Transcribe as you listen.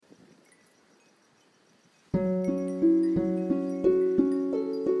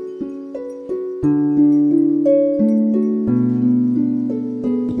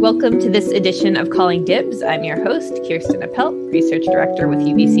Welcome to this edition of Calling Dibs. I'm your host, Kirsten Appelt, Research Director with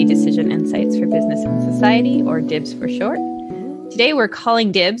UBC Decision Insights for Business and Society, or DIBS for short. Today, we're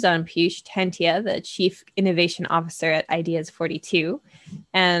calling dibs on Piyush Tantia, the Chief Innovation Officer at Ideas 42.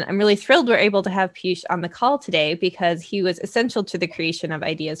 And I'm really thrilled we're able to have Piyush on the call today because he was essential to the creation of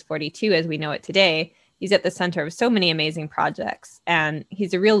Ideas 42 as we know it today. He's at the center of so many amazing projects, and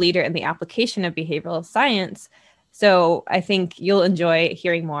he's a real leader in the application of behavioral science. So I think you'll enjoy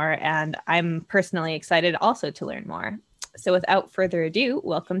hearing more, and I'm personally excited also to learn more. So without further ado,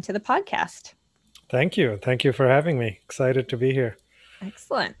 welcome to the podcast. Thank you. Thank you for having me. Excited to be here.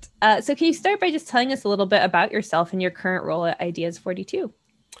 Excellent. So can you start by just telling us a little bit about yourself and your current role at Ideas 42?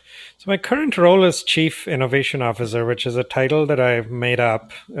 So my current role is Chief Innovation Officer, which is a title that I've made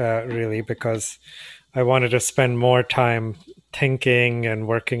up really because I wanted to spend more time thinking and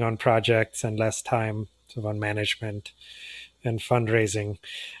working on projects and less time sort of on management and fundraising.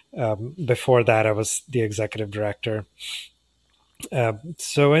 Before that, I was the executive director.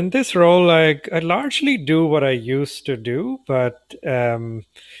 So in this role, I largely do what I used to do, but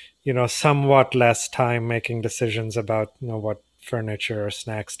somewhat less time making decisions about what furniture or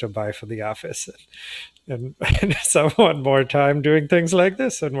snacks to buy for the office, and somewhat more time doing things like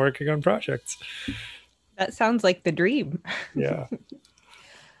this and working on projects. That sounds like the dream. Yeah.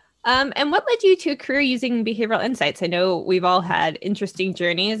 And what led you to a career using behavioral insights? I know we've all had interesting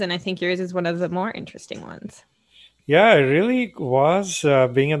journeys, and I think yours is one of the more interesting ones. Yeah, it really was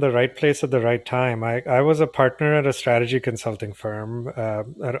being in the right place at the right time. I was a partner at a strategy consulting firm.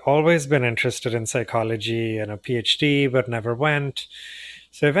 I'd always been interested in psychology and a PhD, but never went.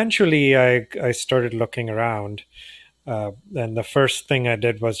 So eventually I started looking around. And the first thing I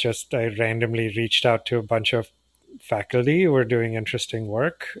did was I randomly reached out to a bunch of faculty who were doing interesting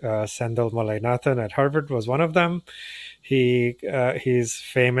work. Sendhil Malaynathan at Harvard was one of them. He's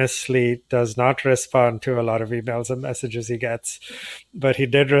famously does not respond to a lot of emails and messages he gets, but he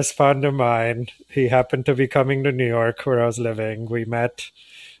did respond to mine. He happened to be coming to New York where I was living. We met,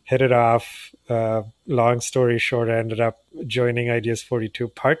 hit it off. Long story short, I ended up joining Ideas 42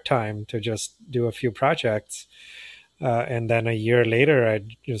 part-time to just do a few projects. And then a year later, I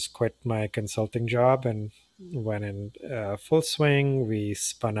just quit my consulting job and went in full swing. We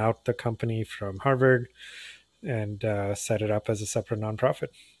spun out the company from Harvard and set it up as a separate nonprofit.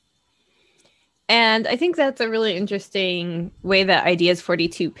 And I think that's a really interesting way that Ideas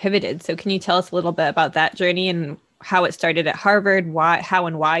 42 pivoted. So can you tell us a little bit about that journey and how it started at Harvard, how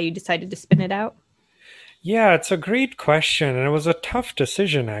and why you decided to spin it out? Yeah, it's a great question. And it was a tough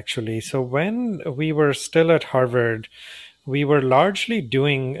decision, actually. So when we were still at Harvard, we were largely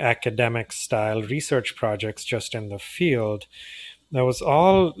doing academic style research projects just in the field. They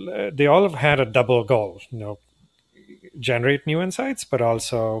all have had a double goal, generate new insights, but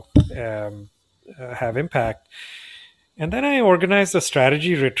also have impact. And then I organized a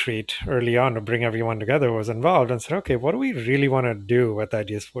strategy retreat early on to bring everyone together who was involved and said, okay, what do we really want to do with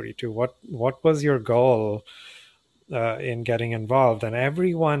Ideas 42? What was your goal in getting involved? And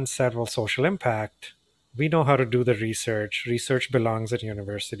everyone said, well, social impact. We know how to do the research. Research belongs at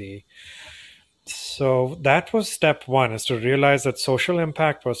university. So that was step one, is to realize that social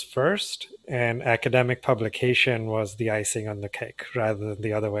impact was first and academic publication was the icing on the cake rather than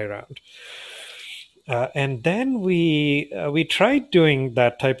the other way around. And then we tried doing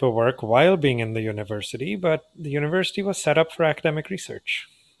that type of work while being in the university, but the university was set up for academic research.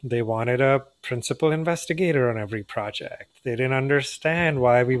 They wanted a principal investigator on every project. They didn't understand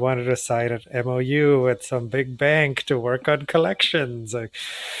why we wanted to sign an MOU with some big bank to work on collections. It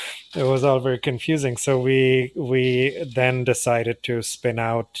was all very confusing. So we then decided to spin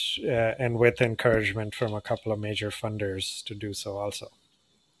out, and with encouragement from a couple of major funders to do so also.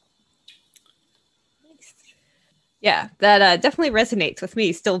 Yeah, that definitely resonates with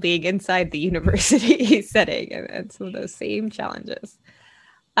me, still being inside the university setting and some of those same challenges.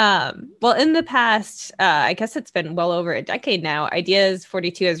 Well, in the past, I guess it's been well over a decade now, Ideas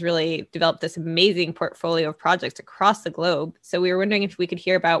 42 has really developed this amazing portfolio of projects across the globe. So we were wondering if we could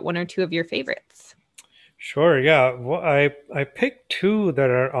hear about one or two of your favorites. Sure, yeah. Well, I picked two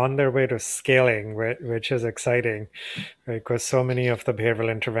that are on their way to scaling, which is exciting, right? Because so many of the behavioral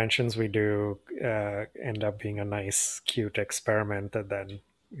interventions we do end up being a nice, cute experiment that then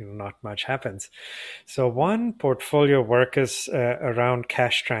not much happens. So one portfolio work is around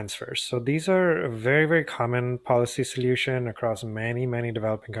cash transfers. So these are a very, very common policy solution across many, many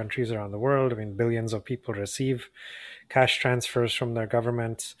developing countries around the world. I mean, billions of people receive cash transfers from their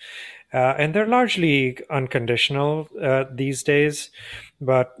governments. And they're largely unconditional these days.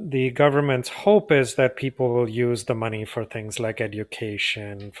 But the government's hope is that people will use the money for things like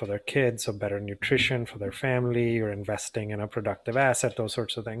education for their kids, or better nutrition for their family, or investing in a productive asset, those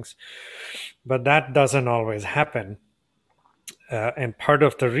sorts of things. But that doesn't always happen. And part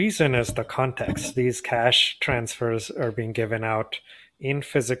of the reason is the context. These cash transfers are being given out in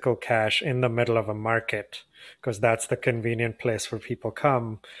physical cash in the middle of a market, because that's the convenient place where people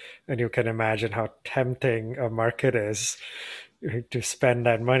come. And you can imagine how tempting a market is to spend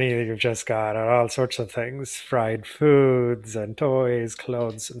that money that you've just got on all sorts of things, fried foods and toys,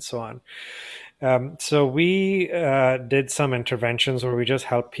 clothes, and so on. So we did some interventions where we just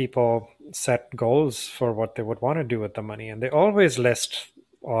help people set goals for what they would want to do with the money, and they always list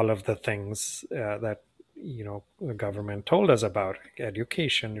all of the things that the government told us about: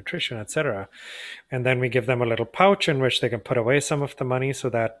 education, nutrition, etc. And then we give them a little pouch in which they can put away some of the money. So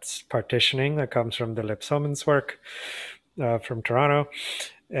that's partitioning that comes from the Lipsomans work from Toronto.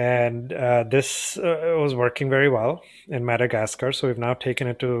 And this was working very well in Madagascar. So we've now taken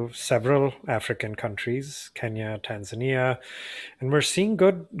it to several African countries, Kenya, Tanzania, and we're seeing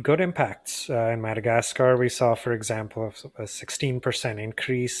good impacts. In Madagascar, we saw, for example, a 16%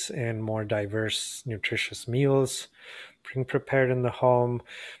 increase in more diverse, nutritious meals being prepared in the home.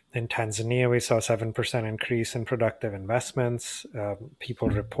 In Tanzania, we saw a 7% increase in productive investments. People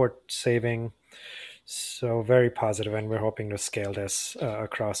report saving. So very positive, and we're hoping to scale this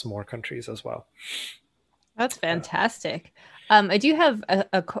across more countries as well. That's fantastic. I do have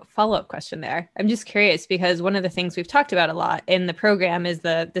a follow-up question there. I'm just curious because one of the things we've talked about a lot in the program is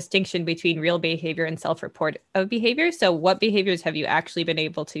the distinction between real behavior and self-report of behavior. So what behaviors have you actually been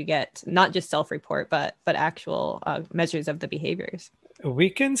able to get, not just self-report, but actual measures of the behaviors?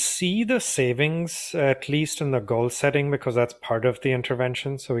 We can see the savings, at least in the goal setting, because that's part of the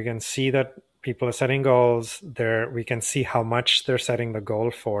intervention. So we can see that people are setting goals there. We can see how much they're setting the goal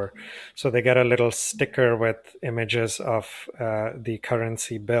for. So they get a little sticker with images of the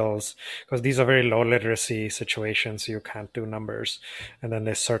currency bills, because these are very low literacy situations. So you can't do numbers. And then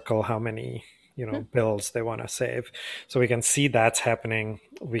they circle how many bills they want to save. So we can see that's happening.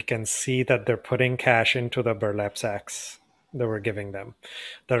 We can see that they're putting cash into the burlap sacks that we're giving them.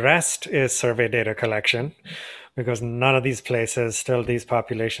 The rest is survey data collection, because none of these places, still these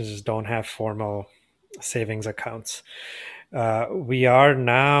populations, just don't have formal savings accounts. We are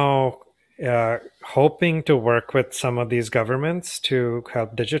now hoping to work with some of these governments to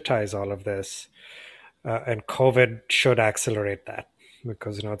help digitize all of this. And COVID should accelerate that,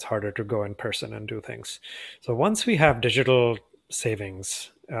 because it's harder to go in person and do things. So once we have digital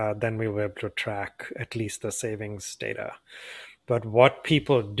savings, then we'll be able to track at least the savings data. But what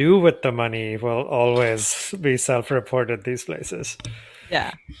people do with the money will always be self-reported these places.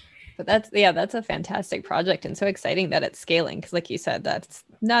 Yeah. But that's a fantastic project, and so exciting that it's scaling, because like you said, that's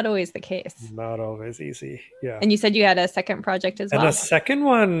not always the case. Not always easy. Yeah. And you said you had a second project as well. And the second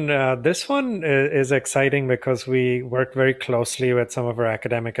one, this one is exciting because we worked very closely with some of our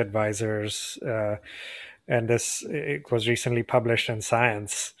academic advisors. And it was recently published in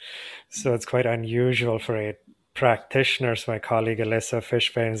Science. So it's quite unusual for a practitioner. So my colleague Alyssa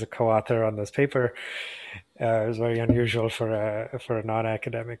Fishbane is a co-author on this paper. It was very unusual for a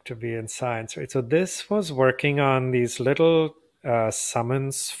non-academic to be in Science, right? So this was working on these little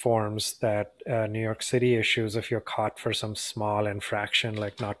summons forms that New York City issues if you're caught for some small infraction,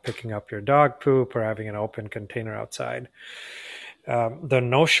 like not picking up your dog poop or having an open container outside. The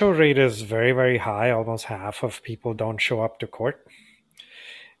no-show rate is very, very high. Almost half of people don't show up to court.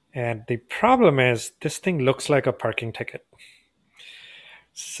 And the problem is this thing looks like a parking ticket.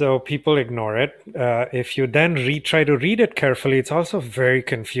 So people ignore it. If you then try to read it carefully, it's also very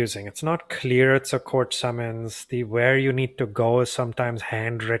confusing. It's not clear it's a court summons. Where you need to go is sometimes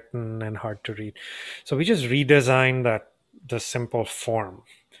handwritten and hard to read. So we just redesigned the simple form.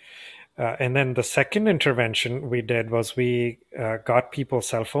 And then the second intervention we did was we got people's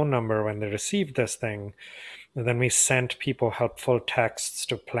cell phone number when they received this thing. And then we sent people helpful texts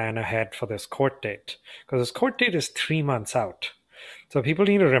to plan ahead for this court date, because this court date is 3 months out. So people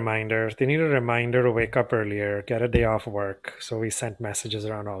need a reminder. They need a reminder to wake up earlier, get a day off work. So we sent messages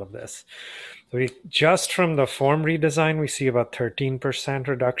around all of this. So just from the form redesign, we see about 13%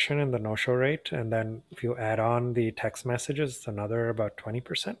 reduction in the no-show rate. And then if you add on the text messages, it's another about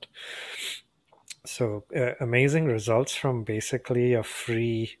 20%. So amazing results from basically a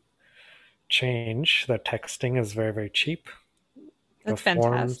free change. The texting is very, very cheap. That's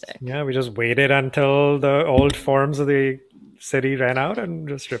fantastic. Yeah, we just waited until the old forms of the city ran out and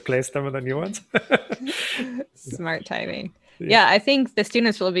just replaced them with the new ones. Smart timing. Yeah. Yeah, I think the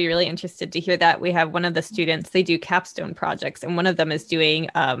students will be really interested to hear that. We have one of the students, they do capstone projects, and one of them is doing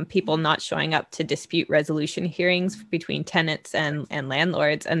people not showing up to dispute resolution hearings between tenants and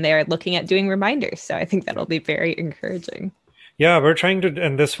landlords, and they're looking at doing reminders. So I think that'll be very encouraging. Yeah, we're trying to,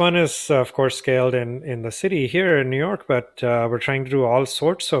 and this one is, of course, scaled in the city here in New York, but we're trying to do all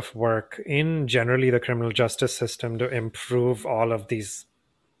sorts of work in generally the criminal justice system to improve all of these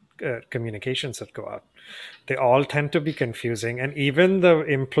communications that go out. They all tend to be confusing, and even the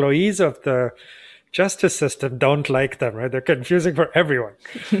employees of the justice system don't like them, right? They're confusing for everyone.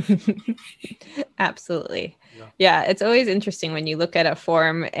 Absolutely. Yeah, it's always interesting when you look at a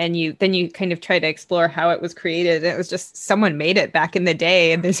form and you kind of try to explore how it was created. It was just someone made it back in the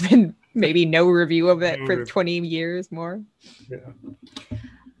day, and there's been maybe no review of it for 20 years more.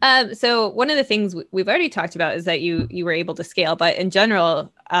 Yeah. So one of the things we've already talked about is that you were able to scale, but in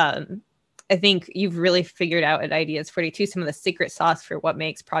general, I think you've really figured out at Ideas 42 some of the secret sauce for what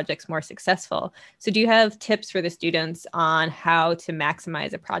makes projects more successful. So do you have tips for the students on how to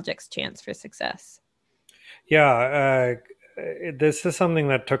maximize a project's chance for success? Yeah, this is something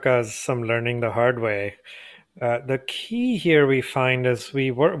that took us some learning the hard way. The key here we find is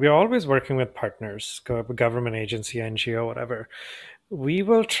we're always working with partners, government agency, NGO, whatever. We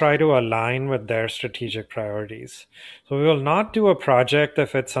will try to align with their strategic priorities. So we will not do a project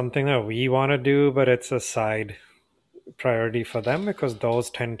if it's something that we want to do, but it's a side priority for them, because those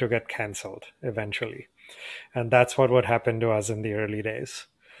tend to get canceled eventually. And that's what would happen to us in the early days.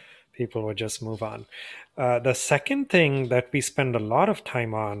 People would just move on. The second thing that we spend a lot of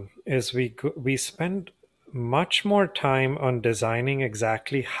time on is we spend much more time on designing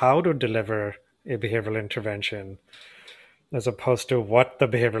exactly how to deliver a behavioral intervention as opposed to what the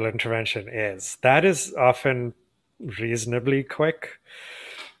behavioral intervention is. That is often reasonably quick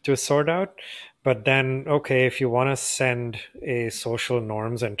to sort out. But then, okay, if you want to send a social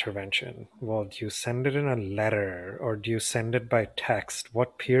norms intervention, well, do you send it in a letter or do you send it by text?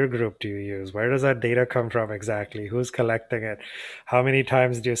 What peer group do you use? Where does that data come from exactly? Who's collecting it? How many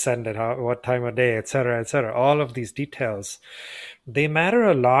times do you send it? What time of day, et cetera, et cetera? All of these details, they matter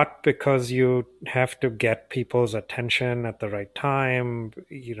a lot because you have to get people's attention at the right time.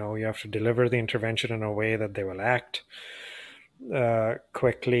 You have to deliver the intervention in a way that they will act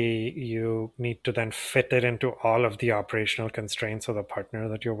quickly. You need to then fit it into all of the operational constraints of the partner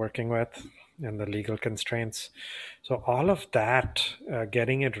that you're working with and the legal constraints. So all of that,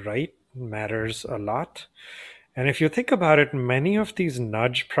 getting it right matters a lot. And if you think about it, many of these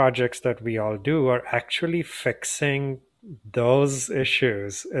nudge projects that we all do are actually fixing those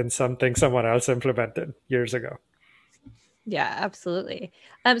issues in something someone else implemented years ago. Yeah, absolutely.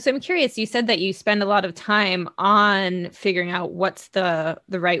 So I'm curious, you said that you spend a lot of time on figuring out what's the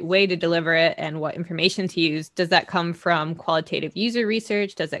right way to deliver it and what information to use. Does that come from qualitative user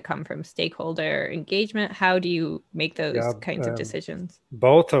research? Does it come from stakeholder engagement? How do you make those kinds of decisions?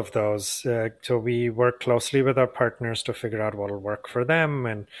 Both of those. So we work closely with our partners to figure out what will work for them.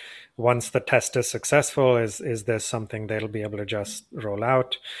 And once the test is successful, is this something they'll be able to just roll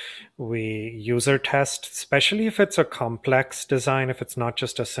out? We user test, especially if it's a complex design, if it's not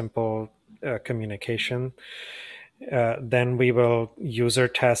just a simple communication. Then we will user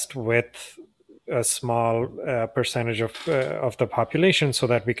test with a small percentage of the population so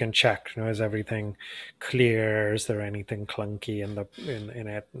that we can check, is everything clear? Is there anything clunky in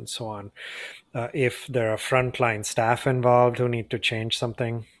it, and so on. If there are frontline staff involved who need to change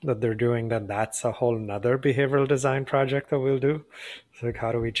something that they're doing, then that's a whole nother behavioral design project that we'll do. So like,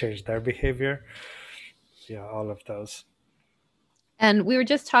 how do we change their behavior? Yeah, all of those. And we were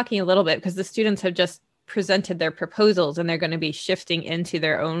just talking a little bit because the students have just presented their proposals and they're going to be shifting into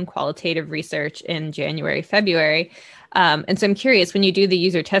their own qualitative research in January, February. And so I'm curious, when you do the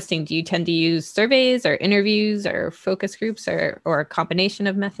user testing, do you tend to use surveys or interviews or focus groups or a combination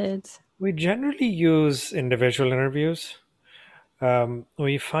of methods? We generally use individual interviews.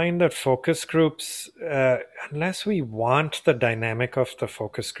 We find that focus groups, unless we want the dynamic of the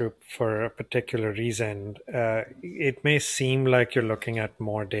focus group for a particular reason, it may seem like you're looking at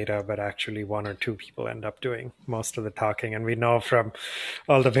more data, but actually one or two people end up doing most of the talking. And we know from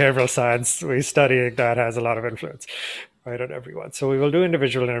all the behavioral science we study that has a lot of influence, right, on everyone. So we will do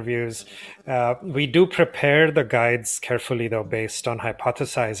individual interviews. We do prepare the guides carefully, though, based on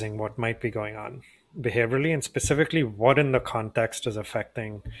hypothesizing what might be going on behaviorally, and specifically what in the context is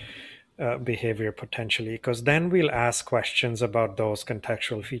affecting behavior potentially, because then we'll ask questions about those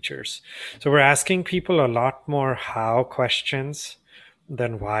contextual features. So we're asking people a lot more how questions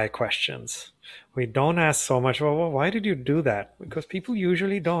than why questions. We don't ask so much, well, why did you do that? Because people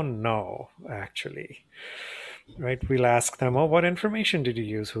usually don't know, actually. Right? We'll ask them, oh, what information did you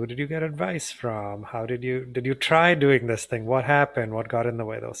use? Who did you get advice from? How did you try doing this thing? What happened? What got in the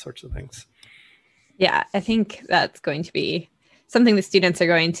way? Those sorts of things. Yeah, I think that's going to be something the students are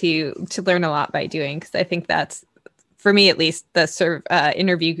going to learn a lot by doing, because I think that's, for me at least, the sort of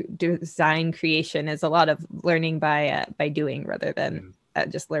interview design creation is a lot of learning by doing rather than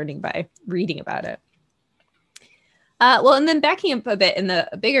just learning by reading about it. Well, and then backing up a bit in the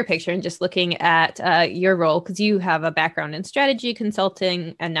bigger picture and just looking at your role, because you have a background in strategy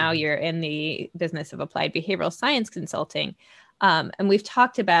consulting, and now you're in the business of applied behavioral science consulting. And we've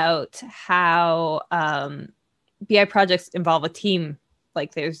talked about how BI projects involve a team.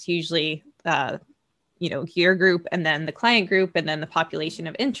 Like there's usually your group and then the client group and then the population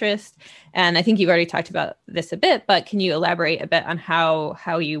of interest. And I think you've already talked about this a bit, but can you elaborate a bit on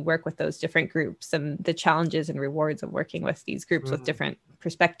how you work with those different groups and the challenges and rewards of working with these groups with different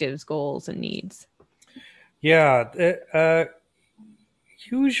perspectives, goals, and needs? Yeah,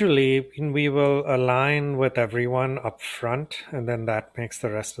 usually we will align with everyone up front, and then that makes the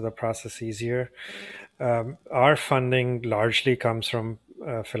rest of the process easier. Our funding largely comes from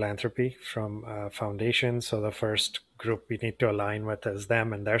philanthropy, from foundations. So the first group we need to align with is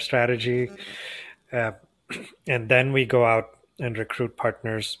them and their strategy. And then we go out and recruit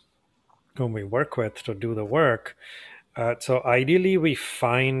partners whom we work with to do the work. So ideally, we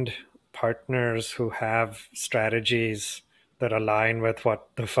find partners who have strategies that align with what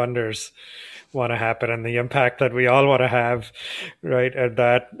the funders want to happen and the impact that we all want to have, right? And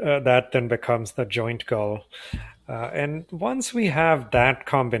that then becomes the joint goal. And once we have that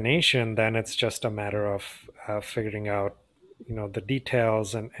combination, then it's just a matter of figuring out, the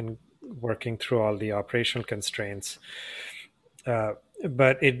details and working through all the operational constraints.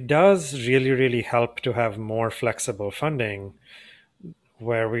 But it does really, really help to have more flexible funding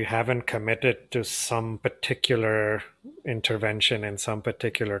where we haven't committed to some particular intervention in some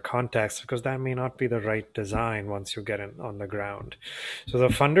particular context, because that may not be the right design once you get in on the ground. So the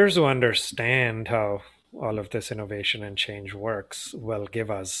funders who understand how all of this innovation and change works will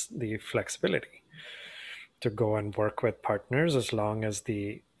give us the flexibility to go and work with partners as long as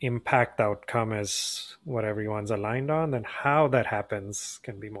the impact outcome is what everyone's aligned on. Then how that happens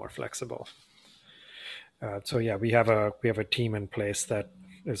can be more flexible. So yeah, we have a team in place that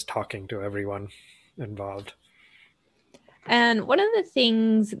is talking to everyone involved. And one of the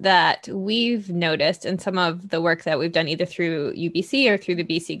things that we've noticed in some of the work that we've done either through UBC or through the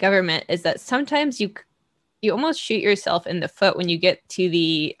BC government is that sometimes you almost shoot yourself in the foot when you get to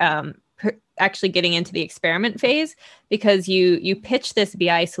the actually getting into the experiment phase, because you pitch this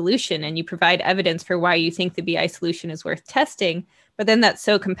BI solution and you provide evidence for why you think the BI solution is worth testing. But then that's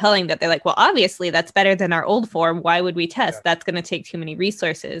so compelling that they're like, well, obviously that's better than our old form. Why would we test? Yeah. That's going to take too many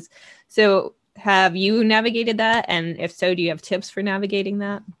resources. So have you navigated that? And if so, do you have tips for navigating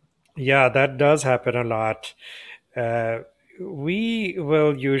that? Yeah, that does happen a lot. We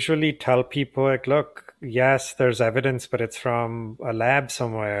will usually tell people, like, look, yes, there's evidence, but it's from a lab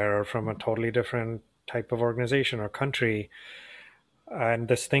somewhere or from a totally different type of organization or country. And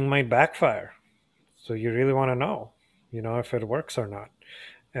this thing might backfire. So you really want to know, if it works or not.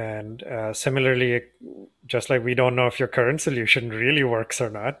 And similarly, just like we don't know if your current solution really works or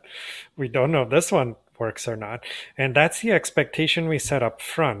not, we don't know if this one works or not. And that's the expectation we set up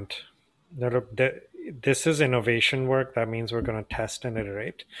front. This is innovation work. That means we're going to test and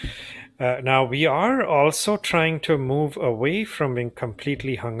iterate. Now, we are also trying to move away from being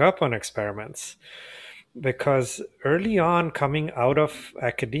completely hung up on experiments. Because early on, coming out of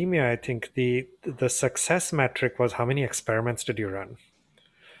academia, I think the success metric was how many experiments did you run?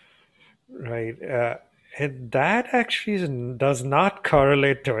 Right. And that actually does not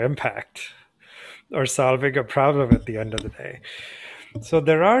correlate to impact or solving a problem at the end of the day. So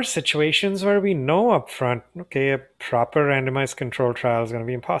there are situations where we know upfront, okay, a proper randomized control trial is going to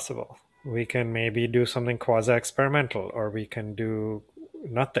be impossible. We can maybe do something quasi-experimental, or we can do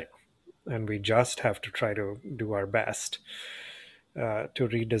nothing. And we just have to try to do our best to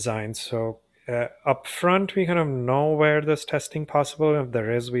redesign. So up front, we kind of know where this testing possible. If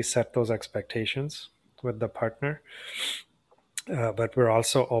there is, we set those expectations with the partner. But we're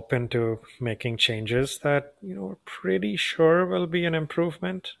also open to making changes that we're pretty sure will be an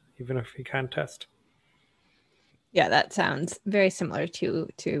improvement, even if we can't test. Yeah, that sounds very similar to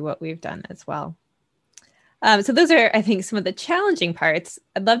what we've done as well. So those are, I think, some of the challenging parts.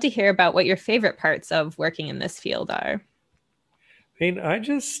 I'd love to hear about what your favorite parts of working in this field are. I mean,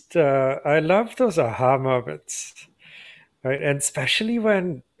 I love those aha moments. right? And especially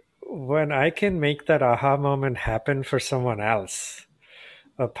when I can make that aha moment happen for someone else,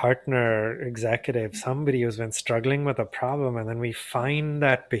 a partner, executive, somebody who's been struggling with a problem, and then we find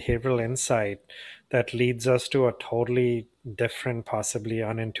that behavioral insight that leads us to a totally different, possibly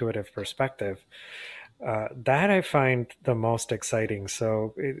unintuitive perspective. That I find the most exciting.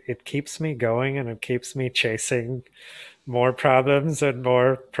 So it keeps me going and it keeps me chasing more problems and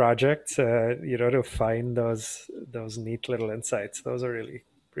more projects, to find those neat little insights. Those are really,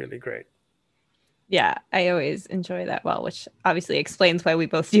 really great. Yeah, I always enjoy that well, which obviously explains why we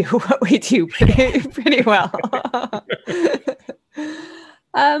both do what we do pretty well.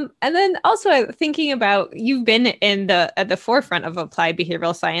 And then also thinking about you've been in the at the forefront of applied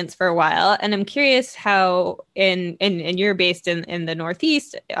behavioral science for a while, and I'm curious how in you're based in the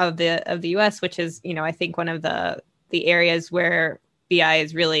Northeast of the US, which is, I think one of the areas where BI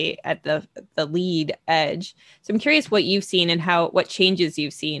is really at the lead edge. So I'm curious what you've seen and what changes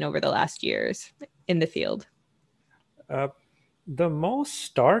you've seen over the last years in the field. Uh, the most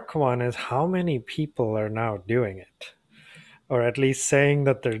stark one is how many people are now doing it, or at least saying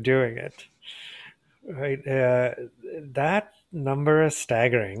that they're doing it. Right, that number is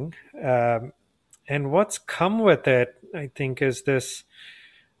staggering. And what's come with it, I think, is this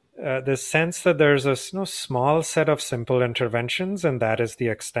sense that there's a small set of simple interventions, and that is the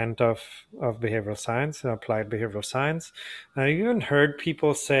extent of behavioral science and applied behavioral science. I even heard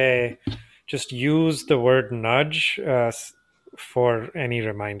people say, just use the word nudge for any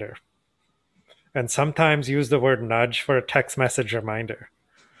reminder, and sometimes use the word nudge for a text message reminder.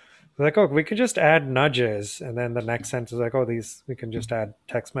 Like, oh, we could just add nudges, and then the next sentence is like, oh, these we can just add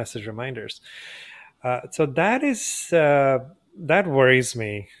text message reminders. So that worries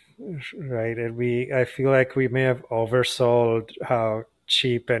me, right? I feel like we may have oversold how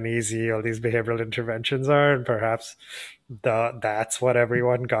cheap and easy all these behavioral interventions are, and perhaps that's what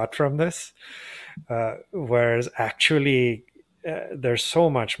everyone got from this. Whereas actually, there's so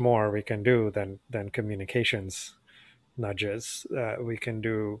much more we can do than communications nudges. We can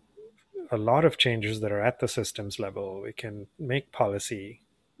do a lot of changes that are at the systems level. We can make policy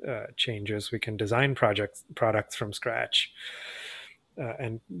changes. We can design products from scratch.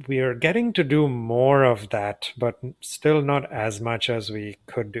 And we are getting to do more of that, but still not as much as we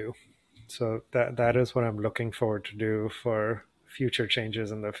could do. So that is what I'm looking forward to do for future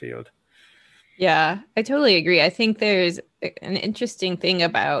changes in the field. Yeah, I totally agree. I think there's an interesting thing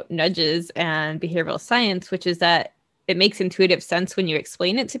about nudges and behavioral science, which is that it makes intuitive sense when you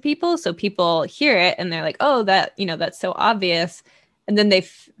explain it to people. So people hear it and they're like, "Oh, that's so obvious." And then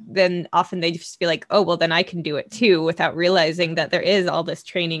then often they just feel like, "Oh, well, then I can do it too," without realizing that there is all this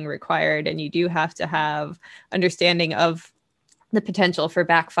training required and you do have to have understanding of the potential for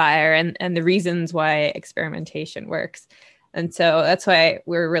backfire and the reasons why experimentation works. And so that's why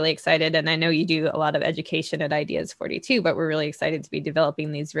we're really excited. And I know you do a lot of education at Ideas 42, but we're really excited to be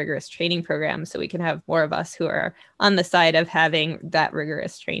developing these rigorous training programs so we can have more of us who are on the side of having that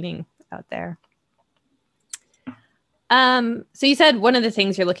rigorous training out there. So you said one of the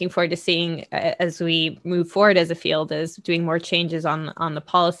things you're looking forward to seeing as we move forward as a field is doing more changes on the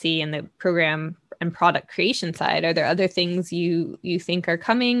policy and the program and product creation side. Are there other things you think are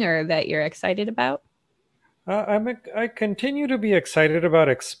coming or that you're excited about? I continue to be excited about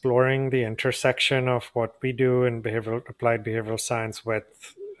exploring the intersection of what we do in applied behavioral science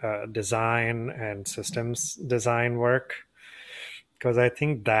with design and systems design work, because I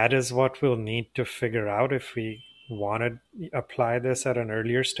think that is what we'll need to figure out if we want to apply this at an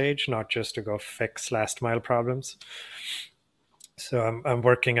earlier stage, not just to go fix last mile problems. So I'm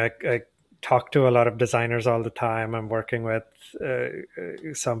working. I talk to a lot of designers all the time. I'm working with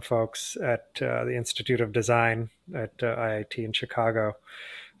some folks at the Institute of Design at IIT in Chicago,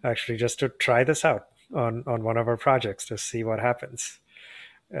 actually just to try this out on one of our projects to see what happens.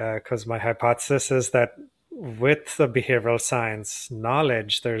 Because my hypothesis is that with the behavioral science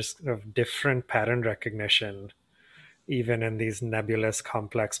knowledge, there's different pattern recognition, even in these nebulous,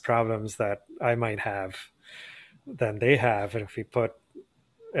 complex problems that I might have than they have. And if we put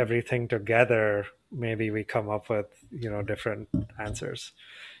everything together, maybe we come up with different answers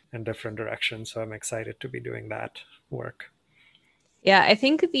and different directions. So I'm excited to be doing that work. Yeah, I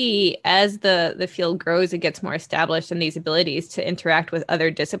think as the field grows, it gets more established in these abilities to interact with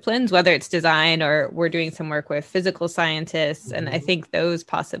other disciplines, whether it's design or we're doing some work with physical scientists. And I think those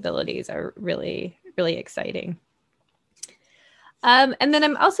possibilities are really, really exciting. And then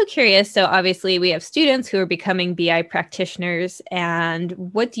I'm also curious. So obviously we have students who are becoming BI practitioners, and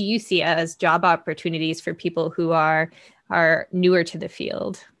what do you see as job opportunities for people who are newer to the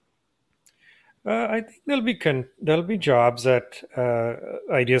field? I think there'll be jobs at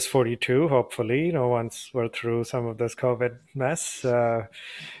Ideas 42. Hopefully, once we're through some of this COVID mess,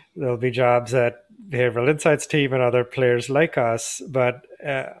 there'll be jobs at Behavioral Insights team and other players like us. But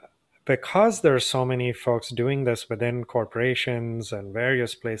because there are so many folks doing this within corporations and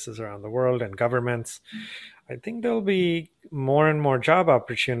various places around the world and governments, I think there'll be more and more job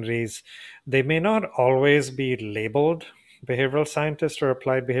opportunities. They may not always be labeled behavioral scientist or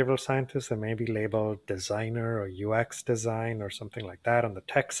applied behavioral scientist. They may be labeled designer or UX design or something like that on the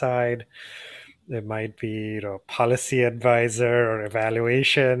tech side. It might be, policy advisor or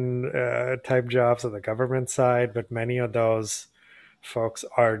evaluation type jobs on the government side, but many of those folks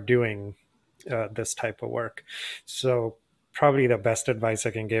are doing this type of work. So probably the best advice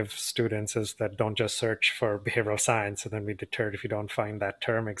I can give students is that don't just search for behavioral science and then be deterred if you don't find that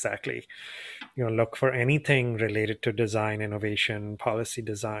term exactly. Look for anything related to design, innovation, policy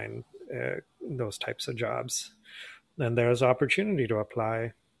design, those types of jobs. And there's opportunity to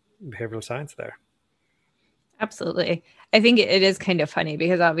apply behavioral science there. Absolutely. I think it is kind of funny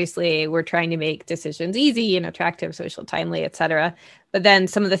because obviously we're trying to make decisions easy and attractive, social, timely, et cetera. But then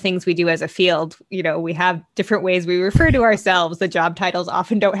some of the things we do as a field, we have different ways we refer to ourselves. The job titles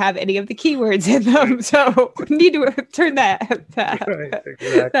often don't have any of the keywords in them. So we need to turn that Right,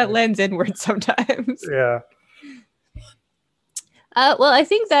 exactly. that lens inward sometimes. Yeah. Well, I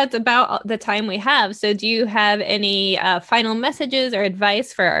think that's about the time we have. So do you have any final messages or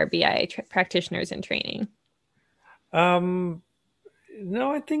advice for our BI practitioners in training? No,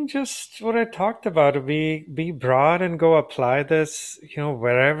 I think just what I talked about, be broad and go apply this,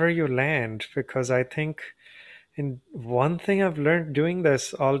 wherever you land, because I think one thing I've learned doing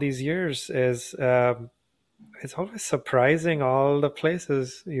this all these years is it's always surprising all the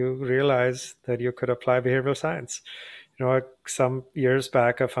places you realize that you could apply behavioral science. Some years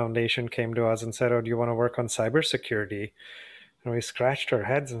back, a foundation came to us and said, "Oh, do you want to work on cybersecurity?" And we scratched our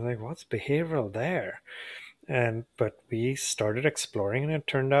heads and like, "What's behavioral there?" But we started exploring, and it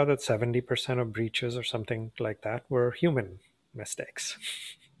turned out that 70% of breaches or something like that were human mistakes.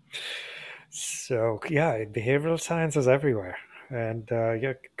 So yeah, behavioral science is everywhere, and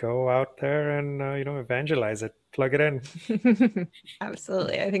go out there and evangelize it, plug it in.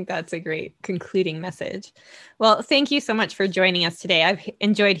 Absolutely. I think that's a great concluding message. Well, thank you so much for joining us today. I've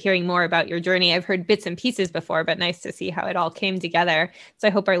enjoyed hearing more about your journey. I've heard bits and pieces before, but nice to see how it all came together. So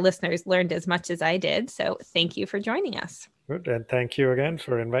I hope our listeners learned as much as I did. So thank you for joining us. Good. And thank you again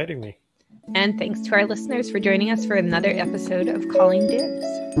for inviting me. And thanks to our listeners for joining us for another episode of Calling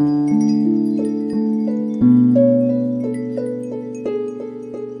Dibs.